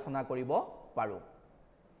এনেদৰে আলোচনা কৰিব পাৰোঁ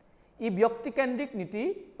ই ব্যক্তিকেন্দ্ৰিক নীতি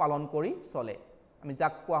পালন কৰি চলে আমি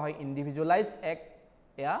যাক কোৱা হয় ইণ্ডিভিজুৱেলাইজড এক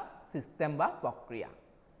এয়া সিস্টেম বা প্ৰক্ৰিয়া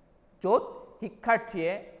য'ত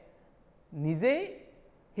শিক্ষাৰ্থীয়ে নিজে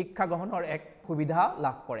শিক্ষা গ্ৰহণৰ এক সুবিধা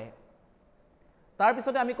লাভ কৰে তাৰ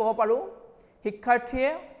পিছতে আমি ক'ব পাৰোঁ শিক্ষাৰ্থীয়ে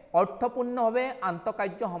অৰ্থপূৰ্ণভাৱে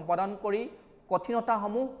আন্তঃকাৰ্য সম্পাদন কৰি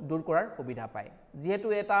কঠিনতাসমূহ দূৰ কৰাৰ সুবিধা পায়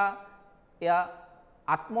যিহেতু এটা এয়া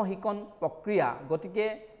আত্মশিকন প্ৰক্ৰিয়া গতিকে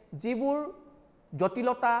যিবোৰ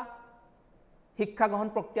জটিলতা শিক্ষা গ্ৰহণ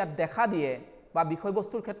প্ৰক্ৰিয়াত দেখা দিয়ে বা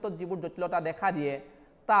বিষয়বস্তুৰ ক্ষেত্ৰত যিবোৰ জটিলতা দেখা দিয়ে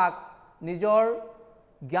তাক নিজৰ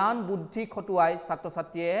জ্ঞান বুদ্ধি খটুৱাই ছাত্ৰ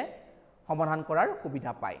ছাত্ৰীয়ে সমাধান কৰাৰ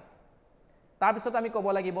সুবিধা পায় তাৰ পিছত আমি ক'ব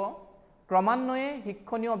লাগিব ক্ৰমান্বয়ে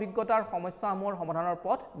শিক্ষণীয় অভিজ্ঞতাৰ সমস্যাসমূহৰ সমাধানৰ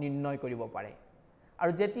পথ নিৰ্ণয় কৰিব পাৰে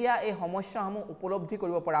আৰু যেতিয়া এই সমস্যাসমূহ উপলব্ধি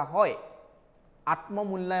কৰিব পৰা হয়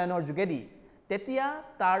আত্মমূল্যায়নৰ যোগেদি তেতিয়া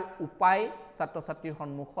তাৰ উপায় ছাত্ৰ ছাত্ৰীৰ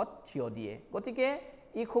সন্মুখত থিয় দিয়ে গতিকে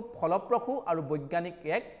ই খুব ফলপ্ৰসূ আৰু বৈজ্ঞানিক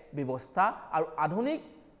এক ব্যৱস্থা আৰু আধুনিক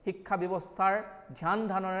শিক্ষা ব্যৱস্থাৰ ধ্যান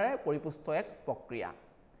ধাৰণেৰে পৰিপুষ্ট এক প্ৰক্ৰিয়া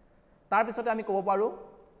তাৰ পিছতে আমি ক'ব পাৰোঁ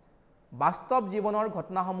বাস্তৱ জীৱনৰ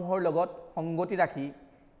ঘটনাসমূহৰ লগত সংগতি ৰাখি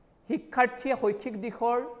শিক্ষাৰ্থীয়ে শৈক্ষিক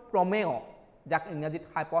দিশৰ প্ৰমেয় যাক ইংৰাজীত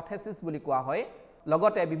হাইপথেচিছ বুলি কোৱা হয়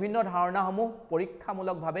লগতে বিভিন্ন ধাৰণাসমূহ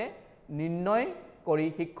পৰীক্ষামূলকভাৱে নিৰ্ণয় কৰি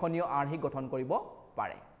শিক্ষণীয় আৰ্হি গঠন কৰিব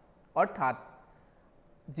পাৰে অৰ্থাৎ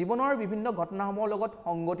জীৱনৰ বিভিন্ন ঘটনাসমূহৰ লগত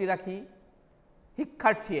সংগতি ৰাখি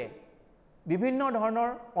শিক্ষাৰ্থীয়ে বিভিন্ন ধৰণৰ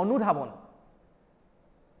অনুধাৱন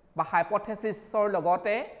বা হাইপথেচিছৰ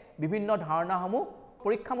লগতে বিভিন্ন ধাৰণাসমূহ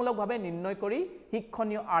পৰীক্ষামূলকভাৱে নিৰ্ণয় কৰি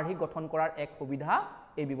শিক্ষণীয় আৰ্হি গঠন কৰাৰ এক সুবিধা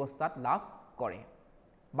এই ব্যৱস্থাত লাভ কৰে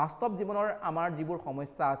বাস্তৱ জীৱনৰ আমাৰ যিবোৰ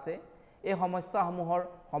সমস্যা আছে এই সমস্যাসমূহৰ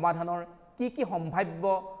সমাধানৰ কি সম্ভাৱ্য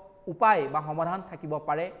উপায় বা সমাধান থাকিব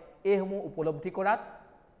পাৰে এইসমূহ উপলব্ধি কৰাত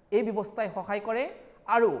এই ব্যৱস্থাই সহায় কৰে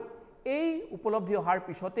আৰু এই উপলব্ধি অহাৰ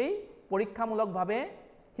পিছতেই পৰীক্ষামূলকভাৱে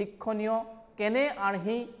শিক্ষণীয় কেনে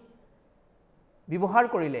আৰ্হি ব্যৱহাৰ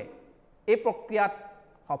কৰিলে এই প্ৰক্ৰিয়াত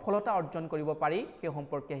সফলতা অৰ্জন কৰিব পাৰি সেই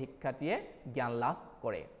সম্পৰ্কে শিক্ষাৰ্থীয়ে জ্ঞান লাভ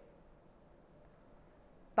কৰে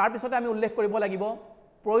তাৰ পিছতে আমি উল্লেখ কৰিব লাগিব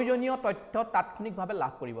প্ৰয়োজনীয় তথ্য তাৎক্ষণিকভাৱে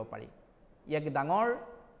লাভ কৰিব পাৰি এক ডাঙৰ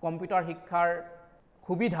কম্পিউটাৰ শিক্ষাৰ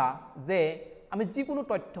সুবিধা যে আমি যিকোনো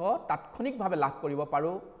তথ্য তাৎক্ষণিকভাৱে লাভ কৰিব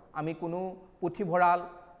পাৰোঁ আমি কোনো পুথিভঁৰাল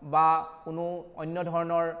বা কোনো অন্য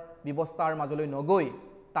ধৰণৰ ব্যৱস্থাৰ মাজলৈ নগৈ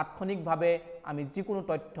তাৎক্ষণিকভাৱে আমি যিকোনো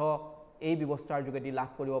তথ্য এই ব্যৱস্থাৰ যোগেদি লাভ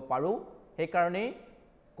কৰিব পাৰোঁ সেইকাৰণে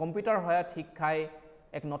কম্পিউটাৰ সহায়ত শিক্ষাই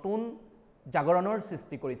এক নতুন জাগৰণৰ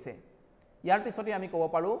সৃষ্টি কৰিছে ইয়াৰ পিছতে আমি ক'ব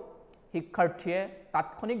পাৰোঁ শিক্ষাৰ্থীয়ে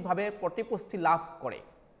তাৎক্ষণিকভাৱে প্ৰতিপুষ্টি লাভ কৰে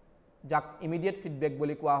যাক ইমিডিয়েট ফিডবেক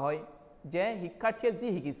বুলি কোৱা হয় যে শিক্ষাৰ্থীয়ে যি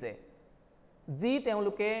শিকিছে যি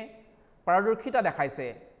তেওঁলোকে পাৰদৰ্শিতা দেখাইছে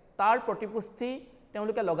তাৰ প্ৰতিপুষ্টি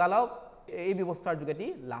তেওঁলোকে লগালগ এই ব্যৱস্থাৰ যোগেদি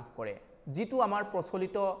লাভ কৰে যিটো আমাৰ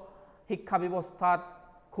প্ৰচলিত শিক্ষা ব্যৱস্থাত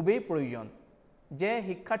খুবেই প্ৰয়োজন যে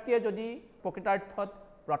শিক্ষাৰ্থীয়ে যদি প্ৰকৃতাৰ্থত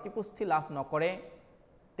প্ৰতিপুষ্টি লাভ নকৰে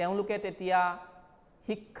তেওঁলোকে তেতিয়া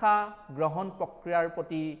শিক্ষা গ্ৰহণ প্ৰক্ৰিয়াৰ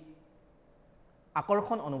প্ৰতি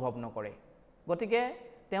আকৰ্ষণ অনুভৱ নকৰে গতিকে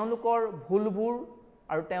তেওঁলোকৰ ভুলবোৰ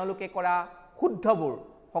আৰু তেওঁলোকে কৰা শুদ্ধবোৰ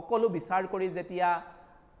সকলো বিচাৰ কৰি যেতিয়া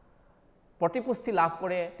প্ৰতিপুষ্টি লাভ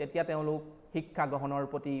কৰে তেতিয়া তেওঁলোক শিক্ষা গ্ৰহণৰ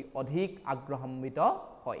প্ৰতি অধিক আগ্ৰহান্বিত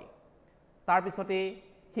হয় তাৰ পিছতে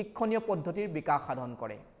শিক্ষণীয় পদ্ধতিৰ বিকাশ সাধন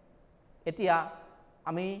কৰে এতিয়া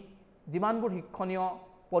আমি যিমানবোৰ শিক্ষণীয়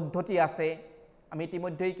পদ্ধতি আছে আমি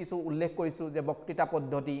ইতিমধ্যেই কিছু উল্লেখ কৰিছোঁ যে বক্তৃতা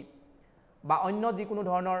পদ্ধতি বা অন্য যিকোনো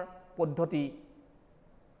ধৰণৰ পদ্ধতি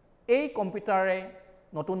এই কম্পিউটাৰে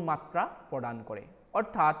নতুন মাত্ৰা প্ৰদান কৰে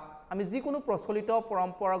অৰ্থাৎ আমি যিকোনো প্ৰচলিত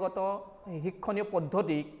পৰম্পৰাগত শিক্ষণীয়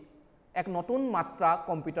পদ্ধতিক এক নতুন মাত্ৰা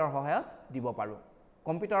কম্পিউটাৰৰ সহায়ত দিব পাৰোঁ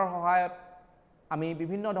কম্পিউটাৰৰ সহায়ত আমি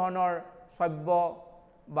বিভিন্ন ধৰণৰ শ্ৰব্য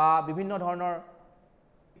বা বিভিন্ন ধৰণৰ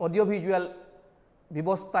অডিঅ' ভিজুৱেল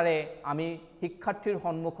ব্যৱস্থাৰে আমি শিক্ষাৰ্থীৰ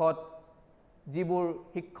সন্মুখত যিবোৰ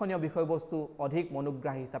শিক্ষণীয় বিষয়বস্তু অধিক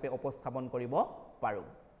মনোগ্ৰাহী হিচাপে উপস্থাপন কৰিব পাৰোঁ।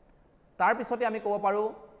 তাৰ পিছতে আমি ক'ব পাৰোঁ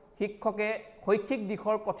শিক্ষকে শৈক্ষিক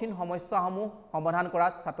দিশৰ কঠিন সমস্যাসমূহ সমাধান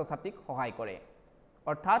কৰাত ছাত্ৰ ছাত্ৰীক সহায় কৰে।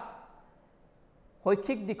 অৰ্থাৎ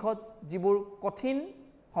শৈক্ষিক দিশত যিবোৰ কঠিন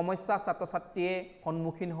সমস্যা ছাত্ৰ ছাত্ৰীয়ে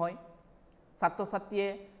সন্মুখীন হয়, ছাত্ৰ ছাত্ৰীয়ে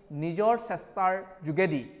নিজৰ চেষ্টাৰ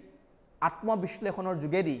যোগেদি, আত্মবিশ্লেষণৰ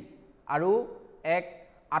যোগেদি আৰু এক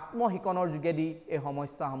আত্মশিকনৰ যোগেদি এই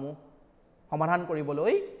সমস্যাসমূহ সমাধান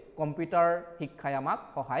কৰিবলৈ কম্পিউটাৰ শিক্ষাই আমাক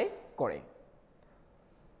সহায় কৰে।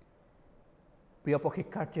 প্ৰিয়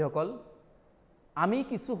প্ৰশিক্ষাৰ্থীসকল, আমি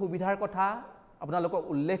কিছু সুবিধাৰ কথা আপোনালোকক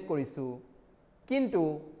উল্লেখ কৰিছোঁ, কিন্তু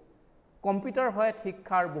কম্পিউটাৰ সহায়ত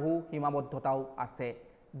শিক্ষাৰ বহু সীমাবদ্ধতাও আছে,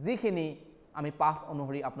 যিখিনি আমি পাঠ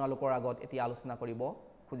অনুসৰি আপোনালোকৰ আগত এতিয়া আলোচনা কৰিব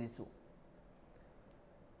খুজিছোঁ।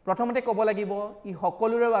 প্ৰথমতে ক'ব লাগিব ই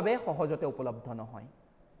সকলোৰে বাবে সহজতে উপলব্ধ নহয়।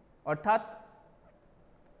 অৰ্থাৎ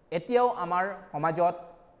এতিয়াও আমাৰ সমাজত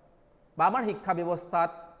বা আমাৰ শিক্ষা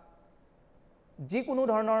ব্যৱস্থাত যিকোনো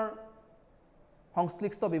ধৰণৰ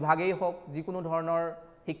সংশ্লিষ্ট বিভাগেই হওক, যিকোনো ধৰণৰ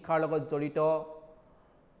শিক্ষাৰ লগত জড়িত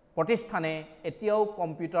প্ৰতিষ্ঠানে এতিয়াও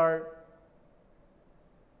কম্পিউটাৰ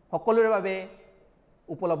সকলোৰে বাবে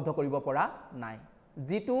উপলব্ধ কৰিব পৰা নাই,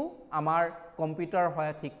 যিটো আমাৰ কম্পিউটাৰ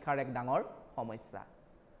সহায়ত শিক্ষাৰ এক ডাঙৰ সমস্যা।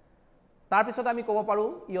 তাৰপিছত আমি ক'ব পাৰোঁ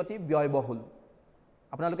ই অতি ব্যয়বহুল।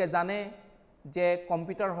 আপোনালোকে জানে যে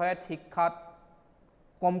কম্পিউটাৰ সহায়ত শিক্ষাত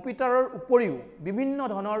কম্পিউটাৰৰ উপৰিও বিভিন্ন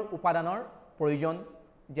ধৰণৰ উপাদানৰ প্ৰয়োজন,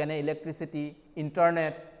 যেনে ইলেক্ট্ৰিচিটি,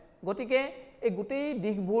 ইণ্টাৰনেট। গতিকে এই গোটেই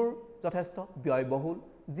দিশবোৰ যথেষ্ট ব্যয়বহুল,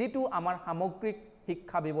 যিটো আমাৰ সামগ্ৰিক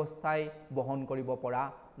শিক্ষা ব্যৱস্থাই বহন কৰিব পৰা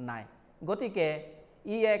নাই। গতিকে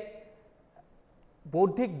ই এক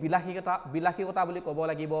বৌদ্ধিক বিলাসিকতা বুলি ক'ব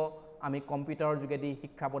লাগিব। আমি কম্পিউটাৰৰ যোগেদি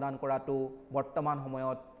শিক্ষা প্ৰদান কৰাটো বৰ্তমান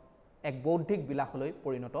সময়ত এক বৌদ্ধিক বিলাসলৈ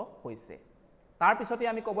পৰিণত হৈছে। তাৰপিছতে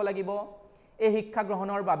আমি ক'ব লাগিব এই শিক্ষা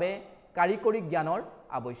গ্ৰহণৰ বাবে কাৰিকৰী জ্ঞানৰ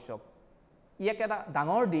আৱশ্যক। ই এক এটা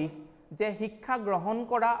ডাঙৰ দিশ যে শিক্ষা গ্ৰহণ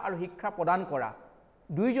কৰা আৰু শিক্ষা প্ৰদান কৰা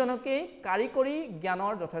দুয়োজনকেই কাৰিকৰী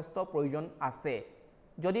জ্ঞানৰ যথেষ্ট প্ৰয়োজন আছে।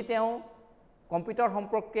 যদি তেওঁ কম্পিউটাৰ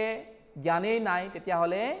সম্পৰ্কে জ্ঞানেই নাই,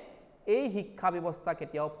 তেতিয়াহ'লে এই শিক্ষা ব্যৱস্থা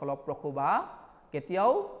কেতিয়াও ফলপ্ৰসূ বা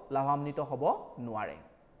কেতিয়াও লাভান্বিত হ'ব নোৱাৰে।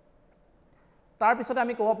 তাৰপিছতে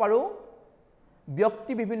আমি ক'ব পাৰোঁ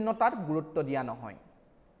ব্যক্তি বিভিন্নতাত গুৰুত্ব দিয়া নহয়।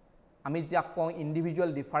 আমি যাক কওঁ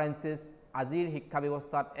ইণ্ডিভিজুৱেল ডিফাৰেঞ্চেছ, আজিৰ শিক্ষা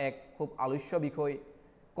ব্যৱস্থাত এক খুব আলোচ্য বিষয়।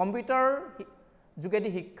 কম্পিউটাৰ যোগেদি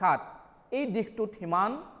শিক্ষাত এই দিশটোত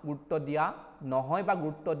সিমান গুৰুত্ব দিয়া নহয় বা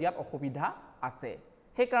গুৰুত্ব দিয়াত অসুবিধা আছে।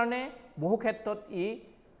 সেইকাৰণে বহু ক্ষেত্ৰত ই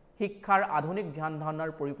শিক্ষাৰ আধুনিক ধ্যান ধাৰণাৰ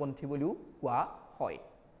পৰিপন্থী বুলিও কোৱা হয়।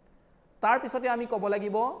 তাৰপিছতে আমি ক'ব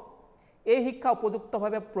লাগিব এই শিক্ষা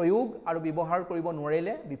উপযুক্তভাৱে প্ৰয়োগ আৰু ব্যৱহাৰ কৰিব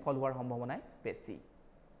নোৱাৰিলে বিফল হোৱাৰ সম্ভাৱনাই বেছি।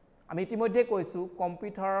 আমি ইতিমধ্যে কৈছোঁ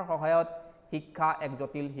কম্পিউটাৰৰ সহায়ত শিক্ষা এক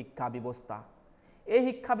জটিল শিক্ষা ব্যৱস্থা। এই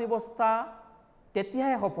শিক্ষা ব্যৱস্থা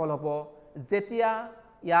তেতিয়াহে সফল হ'ব যেতিয়া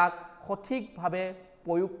ইয়াক সঠিকভাৱে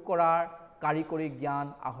প্ৰয়োগ কৰাৰ কাৰিকৰী জ্ঞান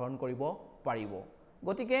আহৰণ কৰিব পাৰিব।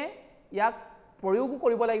 গতিকে ইয়াক প্ৰয়োগো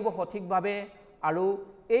কৰিব লাগিব সঠিকভাৱে, আৰু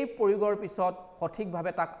এই প্ৰয়োগৰ পিছত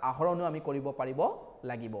সঠিকভাৱে তাক আহৰণো আমি কৰিব পাৰিব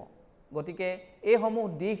লাগিব। গতিকে এইসমূহ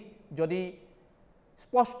দিশ যদি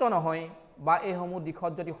স্পষ্ট নহয় বা এইসমূহ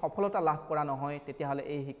দিশত যদি সফলতা লাভ কৰা নহয়, তেতিয়াহ'লে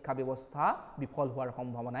এই শিক্ষা ব্যৱস্থা বিফল হোৱাৰ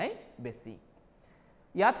সম্ভাৱনাই বেছি।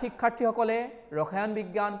 ইয়াত শিক্ষাৰ্থীসকলে ৰসায়ন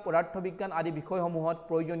বিজ্ঞান, পদাৰ্থ বিজ্ঞান আদি বিষয়সমূহত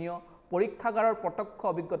প্ৰয়োজনীয় পৰীক্ষাগাৰৰ প্ৰত্যক্ষ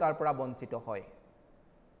অভিজ্ঞতাৰ পৰা বঞ্চিত হয়।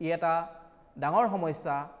 ই এটা ডাঙৰ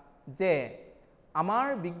সমস্যা যে আমাৰ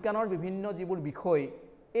বিজ্ঞানৰ বিভিন্ন যিবোৰ বিষয়,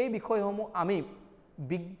 এই বিষয়সমূহ আমি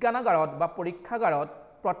বিজ্ঞানাগাৰত বা পৰীক্ষাগাৰত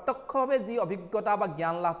প্ৰত্যক্ষভাৱে যি অভিজ্ঞতা বা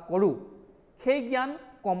জ্ঞান লাভ কৰোঁ, সেই জ্ঞান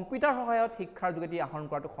কম্পিউটাৰ সহায়ত শিক্ষাৰ যোগেদি আহৰণ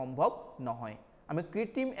কৰাটো সম্ভৱ নহয়। আমি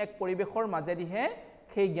কৃত্ৰিম এক পৰিৱেশৰ মাজেদিহে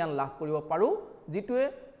সেই জ্ঞান লাভ কৰিব পাৰোঁ, যিটোৱে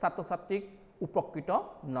ছাত্ৰ ছাত্ৰীক উপকৃত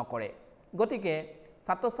নকৰে। গতিকে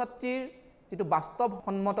ছাত্ৰ ছাত্ৰীৰ যিটো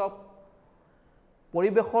বাস্তৱসন্মত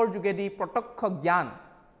পৰিৱেশৰ যোগেদি প্ৰত্যক্ষ জ্ঞান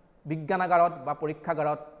বিজ্ঞানাগাৰত বা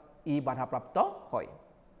পৰীক্ষাগাৰত ই বাধাপ্ৰাপ্ত হয়।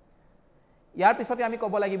 ইয়াৰ পিছতে আমি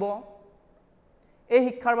ক'ব লাগিব এই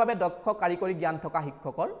শিক্ষাৰ বাবে দক্ষ কাৰিকৰী জ্ঞান থকা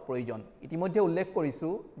শিক্ষকৰ প্ৰয়োজন। ইতিমধ্যে উল্লেখ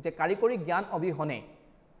কৰিছোঁ যে কাৰিকৰী জ্ঞান অবিহনে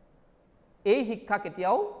এই শিক্ষা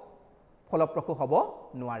কেতিয়াও ফলপ্ৰসূ হ'ব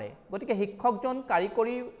নোৱাৰে। গতিকে শিক্ষকজন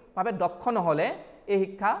কাৰিকৰীভাৱে দক্ষ নহ'লে এই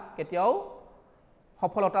শিক্ষা কেতিয়াও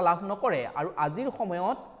সফলতা লাভ নকৰে। আৰু আজিৰ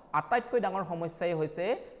সময়ত আটাইতকৈ ডাঙৰ সমস্যাই হৈছে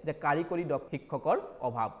যে কাৰিকৰী শিক্ষকৰ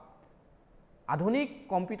অভাৱ। আধুনিক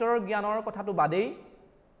কম্পিউটাৰৰ জ্ঞানৰ কথাটো বাদেই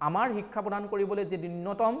আমাৰ শিক্ষা প্ৰদান কৰিবলৈ যি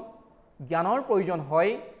ন্যূনতম জ্ঞানৰ প্ৰয়োজন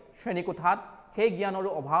হয় শ্ৰেণীকোঠাত, সেই জ্ঞানৰো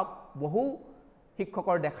অভাৱ বহু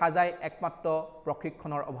শিক্ষকৰ দেখা যায় একমাত্ৰ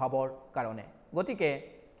প্ৰশিক্ষণৰ অভাৱৰ কাৰণে। গতিকে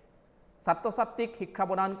ছাত্ৰ ছাত্ৰীক শিক্ষা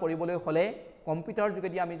প্ৰদান কৰিবলৈ হ'লে কম্পিউটাৰ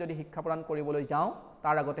যোগেদি আমি যদি শিক্ষা প্ৰদান কৰিবলৈ যাওঁ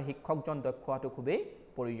তাৰ আগতে শিক্ষকজন দক্ষ হোৱাটো খুবেই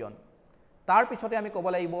প্ৰয়োজন তাৰ পিছতে আমি ক'ব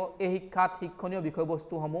লাগিব এই শিক্ষাত শিক্ষণীয়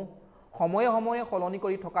বিষয়বস্তুসমূহ সময়ে সময়ে সলনি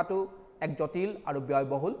কৰি থকাটো এক জটিল আৰু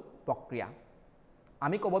ব্যয়বহুল প্ৰক্ৰিয়া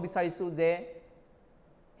আমি ক'ব বিচাৰিছোঁ যে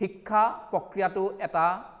শিক্ষা প্ৰক্ৰিয়াটো এটা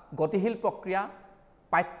গতিশীল প্ৰক্ৰিয়া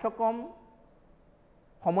পাঠ্যক্ৰম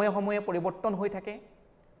সময়ে সময়ে পৰিৱৰ্তন হৈ থাকে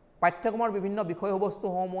পাঠ্যক্ৰমৰ বিভিন্ন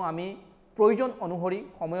বিষয়বস্তুসমূহ আমি প্ৰয়োজন অনুসৰি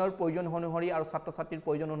সময়ৰ প্ৰয়োজন অনুসৰি আৰু ছাত্ৰ ছাত্ৰীৰ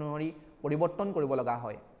প্ৰয়োজন অনুসৰি পৰিৱৰ্তন কৰিব লগা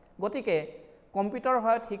হয় গতিকে কম্পিউটাৰ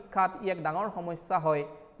সহায়ত শিক্ষাত ই এক ডাঙৰ সমস্যা হয়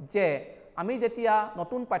যে আমি যেতিয়া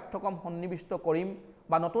নতুন পাঠ্যক্ৰম সন্নিৱিষ্ট কৰিম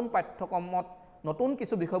বা নতুন পাঠ্যক্ৰমত নতুন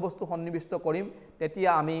কিছু বিষয়বস্তু সন্নিৱিষ্ট কৰিম তেতিয়া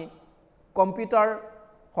আমি কম্পিউটাৰ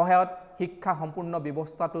সহায়ত শিক্ষা সম্পূৰ্ণ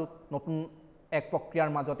ব্যৱস্থাটো নতুন এক প্ৰক্ৰিয়াৰ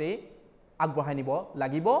মাজতে আগবঢ়াই নিব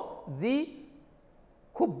লাগিব যি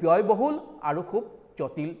খুব ব্যয়বহুল আৰু খুব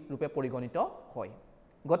জটিল ৰূপে পৰিগণিত হয়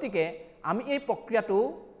গতিকে আমি এই প্ৰক্ৰিয়াটো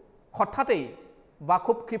হঠাতেই বা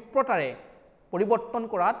খুব ক্ষিপ্ৰতাৰে পৰিৱৰ্তন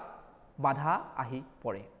কৰাত বাধা আহি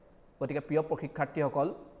পৰে গতিকে প্ৰিয় প্ৰশিক্ষাৰ্থীসকল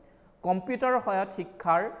কম্পিউটাৰৰ সহায়ত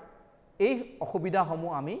শিক্ষাৰ এই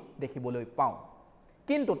অসুবিধাসমূহ আমি দেখিবলৈ পাওঁ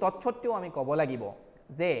কিন্তু তৎসত্ত্বেও আমি ক'ব লাগিব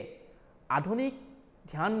যে আধুনিক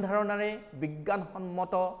ধ্যান ধাৰণাৰে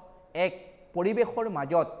বিজ্ঞানসন্মত এক পৰিৱেশৰ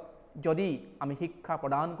মাজত যদি আমি শিক্ষা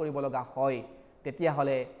প্ৰদান কৰিব লগা হয়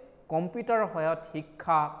তেতিয়াহ'লে কম্পিউটাৰৰ সহায়ত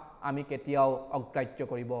শিক্ষা আমি কেতিয়াও অগ্ৰাহ্য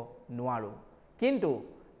কৰিব নোৱাৰোঁ কিন্তু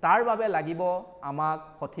তাৰ বাবে লাগিব আমাক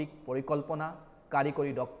সঠিক পৰিকল্পনা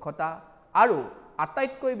কাৰিকৰী দক্ষতা আৰু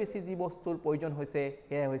আটাইতকৈ বেছি যি বস্তুৰ প্ৰয়োজন হৈছে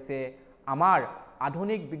সেয়া হৈছে আমাৰ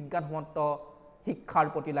আধুনিক বিজ্ঞানসন্মত শিক্ষাৰ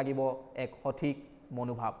প্ৰতি লাগিব এক সঠিক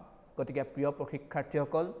মনোভাৱ গতিকে প্ৰিয়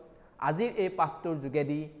প্ৰশিক্ষাৰ্থীসকল আজিৰ এই পাঠটোৰ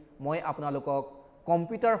যোগেদি মই আপোনালোকক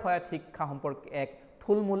কম্পিউটাৰ সহায়ত শিক্ষা সম্পৰ্কে এক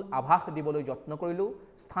থুলমূল আভাস দিবলৈ যত্ন কৰিলোঁ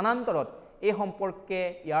স্থানান্তৰত এই সম্পৰ্কে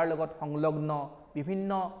ইয়াৰ লগত সংলগ্ন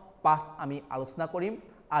বিভিন্ন পাঠ আমি আলোচনা কৰিম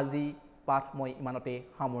আজি পাঠ মই ইমানতে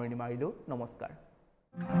সামৰণি মাৰিলোঁ নমস্কাৰ